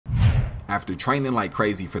After training like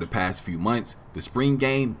crazy for the past few months, the spring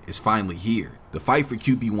game is finally here. The fight for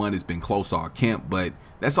QB1 has been close all camp, but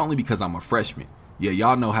that's only because I'm a freshman. Yeah,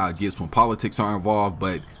 y'all know how it gets when politics are involved,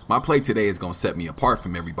 but my play today is going to set me apart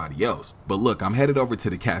from everybody else. But look, I'm headed over to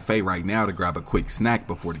the cafe right now to grab a quick snack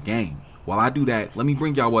before the game. While I do that, let me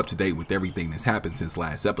bring y'all up to date with everything that's happened since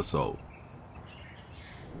last episode.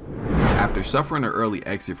 After suffering an early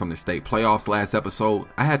exit from the state playoffs last episode,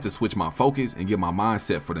 I had to switch my focus and get my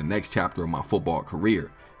mindset for the next chapter of my football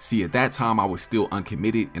career. See, at that time I was still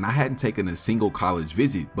uncommitted and I hadn't taken a single college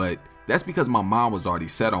visit, but that's because my mind was already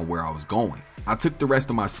set on where I was going. I took the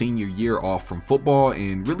rest of my senior year off from football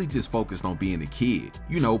and really just focused on being a kid.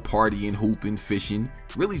 You know, partying, hooping, fishing,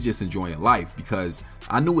 really just enjoying life, because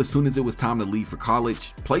I knew as soon as it was time to leave for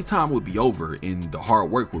college, playtime would be over and the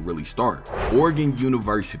hard work would really start. Oregon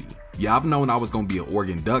University. Yeah, I've known I was going to be an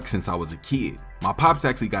Oregon Duck since I was a kid. My pops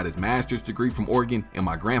actually got his master's degree from Oregon and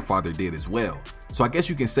my grandfather did as well. So I guess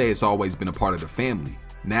you can say it's always been a part of the family.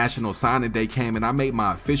 National Signing Day came and I made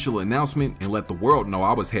my official announcement and let the world know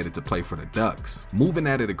I was headed to play for the Ducks. Moving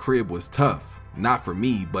out of the crib was tough, not for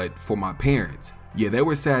me, but for my parents. Yeah, they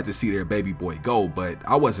were sad to see their baby boy go, but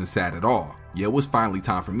I wasn't sad at all. Yeah, it was finally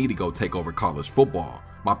time for me to go take over college football.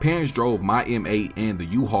 My parents drove my M8 and the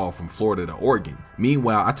U-Haul from Florida to Oregon.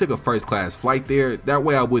 Meanwhile, I took a first class flight there, that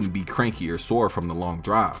way I wouldn't be cranky or sore from the long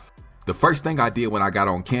drive. The first thing I did when I got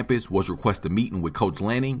on campus was request a meeting with Coach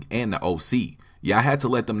Lanning and the OC. Yeah, I had to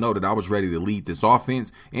let them know that I was ready to lead this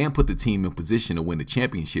offense and put the team in position to win the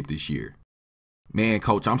championship this year. Man,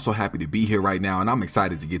 Coach, I'm so happy to be here right now and I'm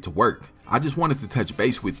excited to get to work. I just wanted to touch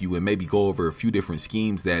base with you and maybe go over a few different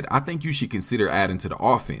schemes that I think you should consider adding to the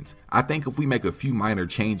offense. I think if we make a few minor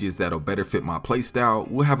changes that'll better fit my play style,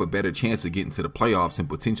 we'll have a better chance of getting to the playoffs and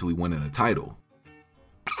potentially winning a title.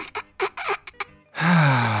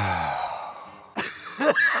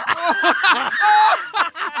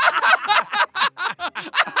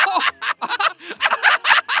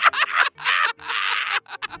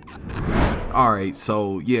 Alright,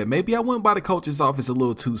 so yeah, maybe I went by the coach's office a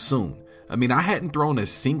little too soon. I mean, I hadn't thrown a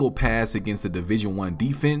single pass against a Division I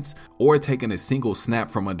defense or taken a single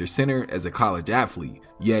snap from under center as a college athlete,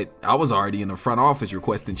 yet I was already in the front office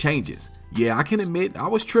requesting changes. Yeah, I can admit I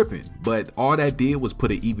was tripping, but all that did was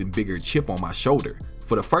put an even bigger chip on my shoulder.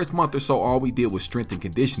 For the first month or so, all we did was strength and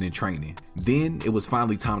conditioning training. Then it was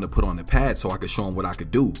finally time to put on the pads so I could show them what I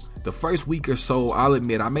could do. The first week or so, I'll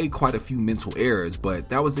admit I made quite a few mental errors, but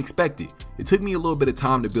that was expected. It took me a little bit of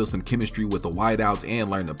time to build some chemistry with the wideouts and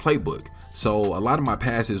learn the playbook. So a lot of my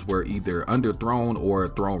passes were either underthrown or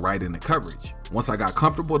thrown right into coverage. Once I got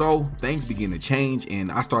comfortable though, things began to change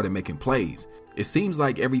and I started making plays. It seems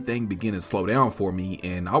like everything began to slow down for me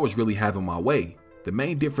and I was really having my way. The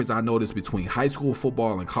main difference I noticed between high school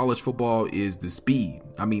football and college football is the speed.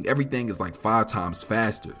 I mean, everything is like 5 times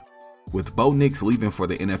faster. With Bo Nix leaving for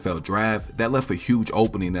the NFL draft, that left a huge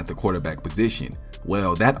opening at the quarterback position.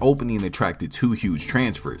 Well, that opening attracted 2 huge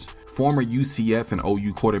transfers. Former UCF and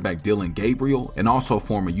OU quarterback Dylan Gabriel and also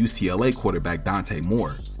former UCLA quarterback Dante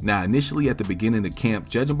Moore. Now, initially at the beginning of camp,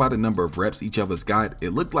 judging by the number of reps each of us got,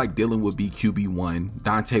 it looked like Dylan would be QB1,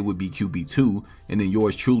 Dante would be QB2, and then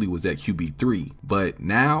yours truly was at QB3. But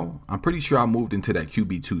now, I'm pretty sure I moved into that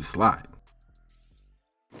QB2 slot.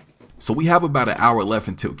 So we have about an hour left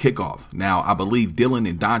until kickoff. Now, I believe Dylan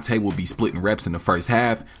and Dante will be splitting reps in the first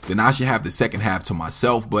half, then I should have the second half to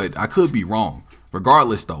myself, but I could be wrong.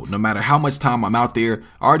 Regardless though, no matter how much time I'm out there,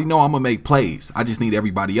 I already know I'm gonna make plays. I just need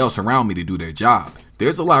everybody else around me to do their job.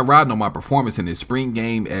 There's a lot riding on my performance in this spring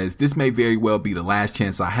game, as this may very well be the last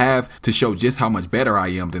chance I have to show just how much better I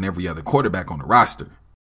am than every other quarterback on the roster.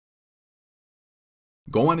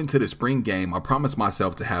 Going into the spring game, I promised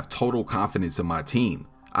myself to have total confidence in my team.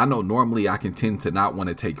 I know normally I can tend to not want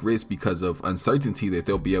to take risks because of uncertainty that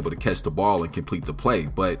they'll be able to catch the ball and complete the play,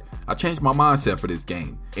 but I changed my mindset for this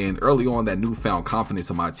game, and early on that newfound confidence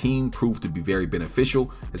in my team proved to be very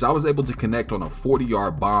beneficial as I was able to connect on a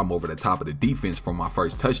 40-yard bomb over the top of the defense for my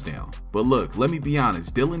first touchdown. But look, let me be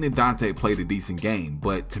honest, Dylan and Dante played a decent game,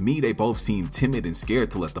 but to me they both seemed timid and scared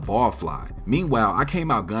to let the ball fly. Meanwhile, I came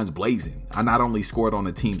out guns blazing. I not only scored on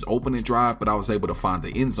the team's opening drive, but I was able to find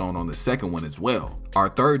the end zone on the second one as well. Our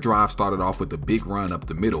third drive started off with a big run up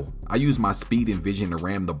the middle. I used my speed and vision to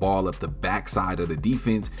ram the ball up the backside of the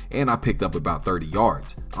defense, and I picked up about 30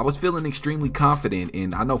 yards. I was feeling extremely confident,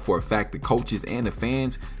 and I know for a fact the coaches and the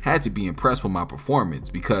fans had to be impressed with my performance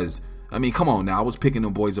because I mean, come on now, I was picking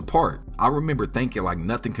them boys apart. I remember thinking like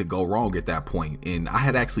nothing could go wrong at that point, and I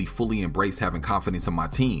had actually fully embraced having confidence in my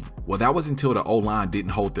team. Well, that was until the O-line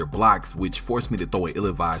didn't hold their blocks, which forced me to throw an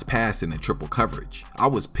ill-advised pass in triple coverage. I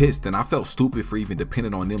was pissed, and I felt stupid for even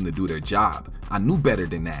depending on them to do their job. I knew better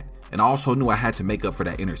than that, and I also knew I had to make up for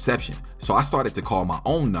that interception, so I started to call my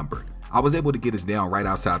own number. I was able to get us down right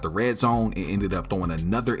outside the red zone and ended up throwing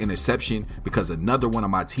another interception because another one of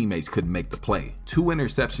my teammates couldn't make the play. 2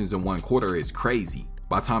 interceptions in 1 quarter is crazy.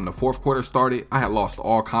 By the time the 4th quarter started, I had lost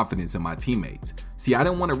all confidence in my teammates. See, I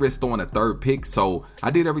didn't want to risk throwing a 3rd pick, so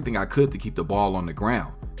I did everything I could to keep the ball on the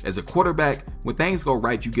ground. As a quarterback, when things go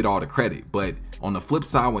right, you get all the credit, but on the flip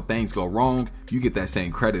side, when things go wrong, you get that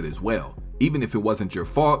same credit as well. Even if it wasn't your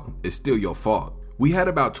fault, it's still your fault. We had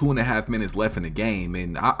about 2.5 minutes left in the game,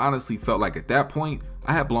 and I honestly felt like at that point,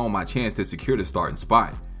 I had blown my chance to secure the starting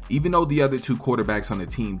spot. Even though the other 2 quarterbacks on the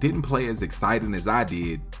team didn't play as exciting as I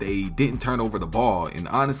did, they didn't turn over the ball, and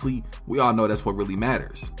honestly, we all know that's what really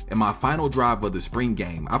matters. In my final drive of the spring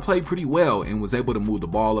game, I played pretty well and was able to move the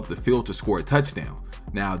ball up the field to score a touchdown.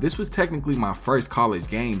 Now, this was technically my first college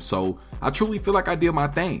game, so I truly feel like I did my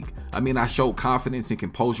thing. I mean, I showed confidence and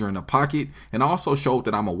composure in the pocket, and I also showed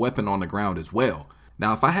that I'm a weapon on the ground as well.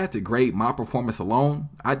 Now, if I had to grade my performance alone,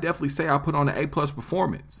 I'd definitely say I put on an A+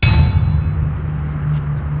 performance.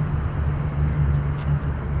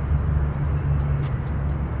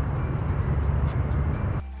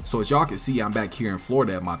 So as y'all can see, I'm back here in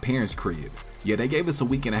Florida at my parents' crib. Yeah, they gave us a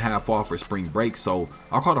week and a half off for spring break, so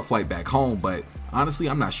I caught a flight back home, but honestly,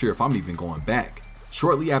 I'm not sure if I'm even going back.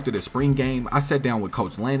 Shortly after the spring game, I sat down with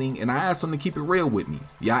Coach Lanning and I asked him to keep it real with me.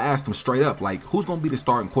 Yeah, I asked him straight up, like, who's going to be the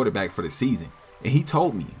starting quarterback for the season? And he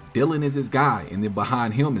told me, Dylan is his guy, and then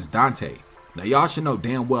behind him is Dante. Now, y'all should know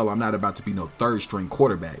damn well I'm not about to be no 3rd string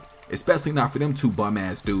quarterback, especially not for them 2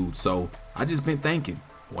 bum-ass dudes, so I just been thinking,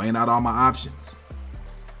 weighing out all my options.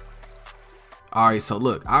 Alright, so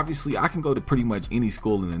look, obviously I can go to pretty much any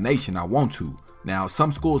school in the nation I want to. Now,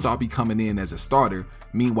 some schools I'll be coming in as a starter.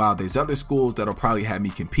 Meanwhile, there's other schools that'll probably have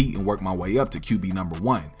me compete and work my way up to QB number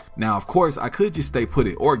 1. Now, of course, I could just stay put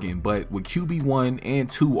at Oregon, but with QB 1 and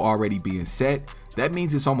 2 already being set, that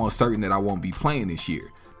means it's almost certain that I won't be playing this year.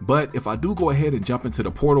 But if I do go ahead and jump into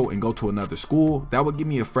the portal and go to another school, that would give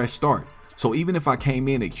me a fresh start. So even if I came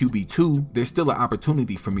in at QB 2, there's still an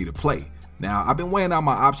opportunity for me to play. Now, I've been weighing out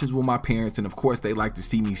my options with my parents, and of course they like to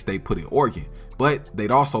see me stay put in Oregon, but they'd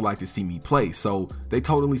also like to see me play, so they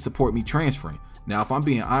totally support me transferring. Now, if I'm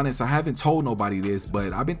being honest, I haven't told nobody this,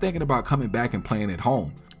 but I've been thinking about coming back and playing at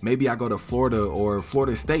home. Maybe I go to Florida or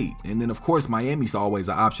Florida State, and then of course Miami's always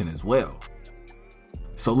an option as well.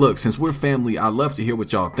 So look, since we're family, I'd love to hear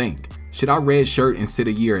what y'all think. Should I redshirt and sit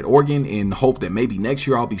a year at Oregon and hope that maybe next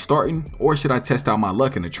year I'll be starting, or should I test out my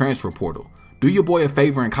luck in the transfer portal? Do your boy a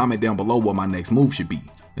favor and comment down below what my next move should be.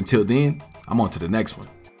 Until then, I'm on to the next one.